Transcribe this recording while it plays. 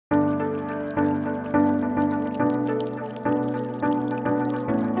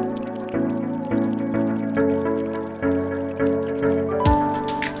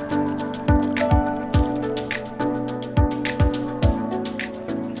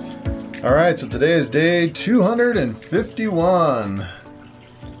All right, so today is day 251.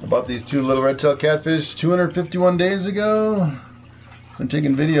 I bought these two little red-tailed catfish 251 days ago. I'm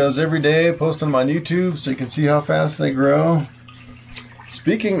taking videos every day, posting them on YouTube so you can see how fast they grow.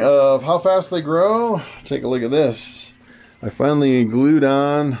 Speaking of how fast they grow, take a look at this. I finally glued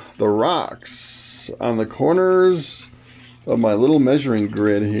on the rocks on the corners of my little measuring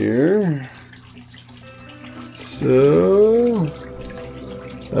grid here. So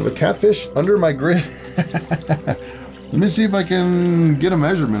I have a catfish under my grid. Let me see if I can get a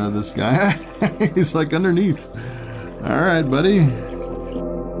measurement of this guy. He's like underneath. All right, buddy.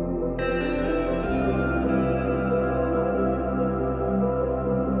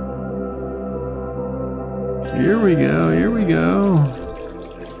 Here we go, here we go.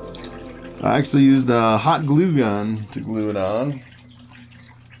 I actually used a hot glue gun to glue it on.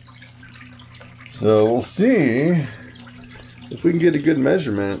 So we'll see if we can get a good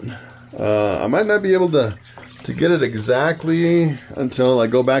measurement. I might not be able to get it exactly until I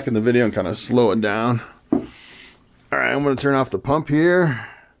go back in the video and kind of slow it down. Alright, I'm going to turn off the pump here.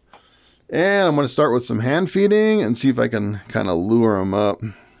 And I'm going to start with some hand feeding and see if I can kind of lure them up.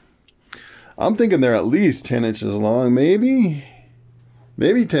 I'm thinking they're at least 10 inches long, maybe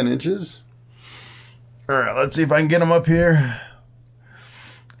 10 inches. Alright, let's see if I can get them up here.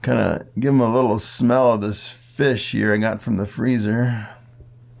 Kind of give them a little smell of this fish here I got from the freezer.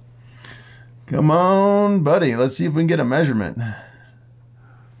 Come on, buddy. Let's see if we can get a measurement.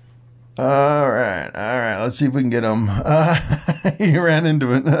 Alright, let's see if we can get him. He ran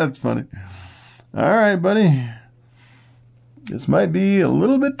into it. That's funny. Alright, buddy. This might be a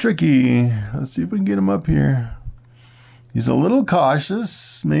little bit tricky. Let's see if we can get him up here. He's a little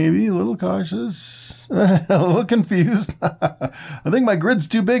cautious, maybe a little cautious. A little confused. I think my grid's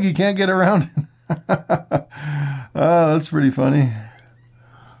too big. He can't get around it. Oh, that's pretty funny.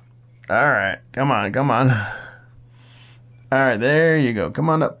 All right, come on, come on. All right, there you go. Come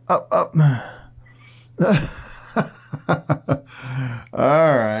on up, up, up.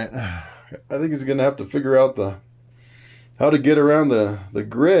 All right. I think he's gonna have to figure out how to get around the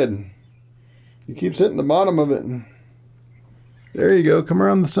grid. He keeps hitting the bottom of it. There you go. Come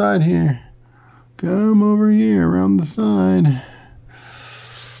around the side here. Come over here around the side.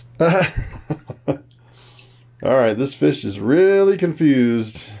 All right, this fish is really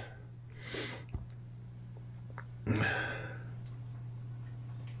confused.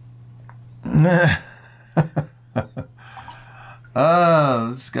 This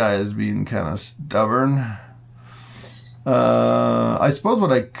guy is being kind of stubborn. I suppose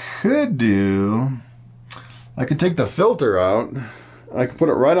what I could do, I could take the filter out. I could put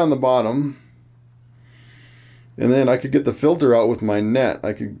it right on the bottom. And then I could get the filter out with my net.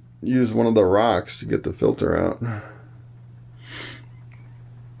 I could use one of the rocks to get the filter out.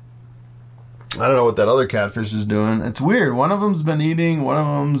 I don't know what that other catfish is doing. It's weird. One of them's been eating. One of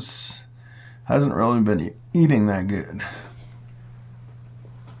them's hasn't really been eating that good.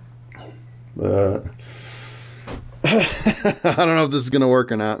 But I don't know if this is going to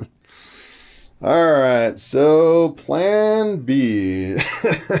work or not. All right. So plan B.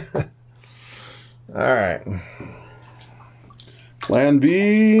 All right. Plan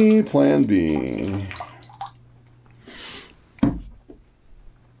B, plan B. I'm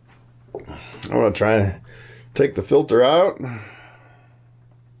going to try and take the filter out.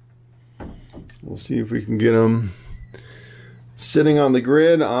 We'll see if we can get them sitting on the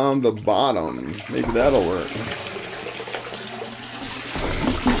grid on the bottom. Maybe that'll work.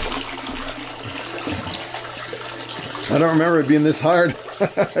 I don't remember it being this hard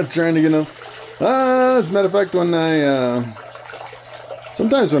trying to get them. As a matter of fact, when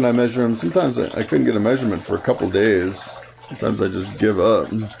sometimes when I measure them, sometimes I couldn't get a measurement for a couple days. Sometimes I just give up.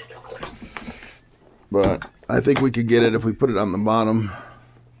 But I think we could get it if we put it on the bottom.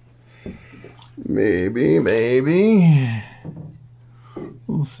 Maybe.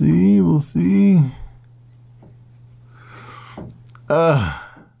 We'll see, we'll see. Let's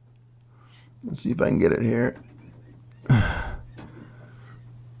see if I can get it here.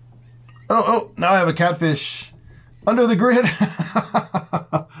 Oh, now I have a catfish under the grid.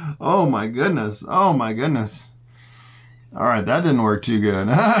 Oh my goodness. Oh my goodness. All right, that didn't work too good.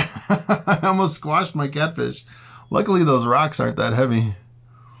 I almost squashed my catfish. Luckily, those rocks aren't that heavy.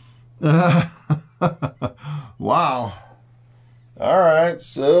 Wow. All right,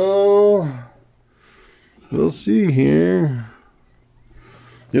 so we'll see here.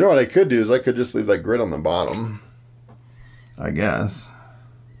 You know what I could do is I could just leave that grid on the bottom, I guess.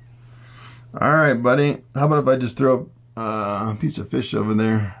 All right, buddy. How about if I just throw a piece of fish over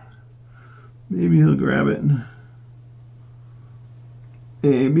there? Maybe he'll grab it.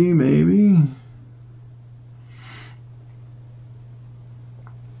 Maybe, maybe.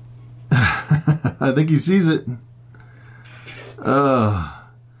 I think he sees it.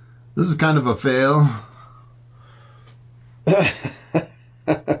 This is kind of a fail.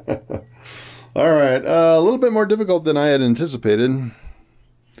 Alright, a little bit more difficult than I had anticipated.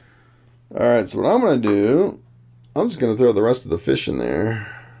 Alright, so what I'm going to do, I'm just going to throw the rest of the fish in there.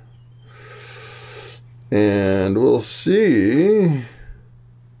 And we'll see.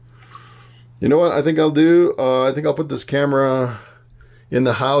 You know what I think I'll do? I think I'll put this camera in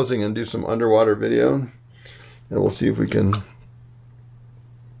the housing and do some underwater video. And we'll see if we can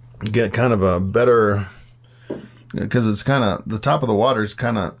get kind of a better... Because it's kind of, the top of the water is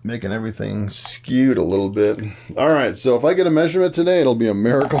kind of making everything skewed a little bit. Alright, so if I get a measurement today, it'll be a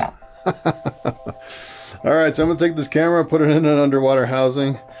miracle. Alright, so I'm going to take this camera, put it in an underwater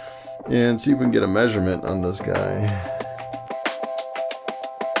housing, and see if we can get a measurement on this guy.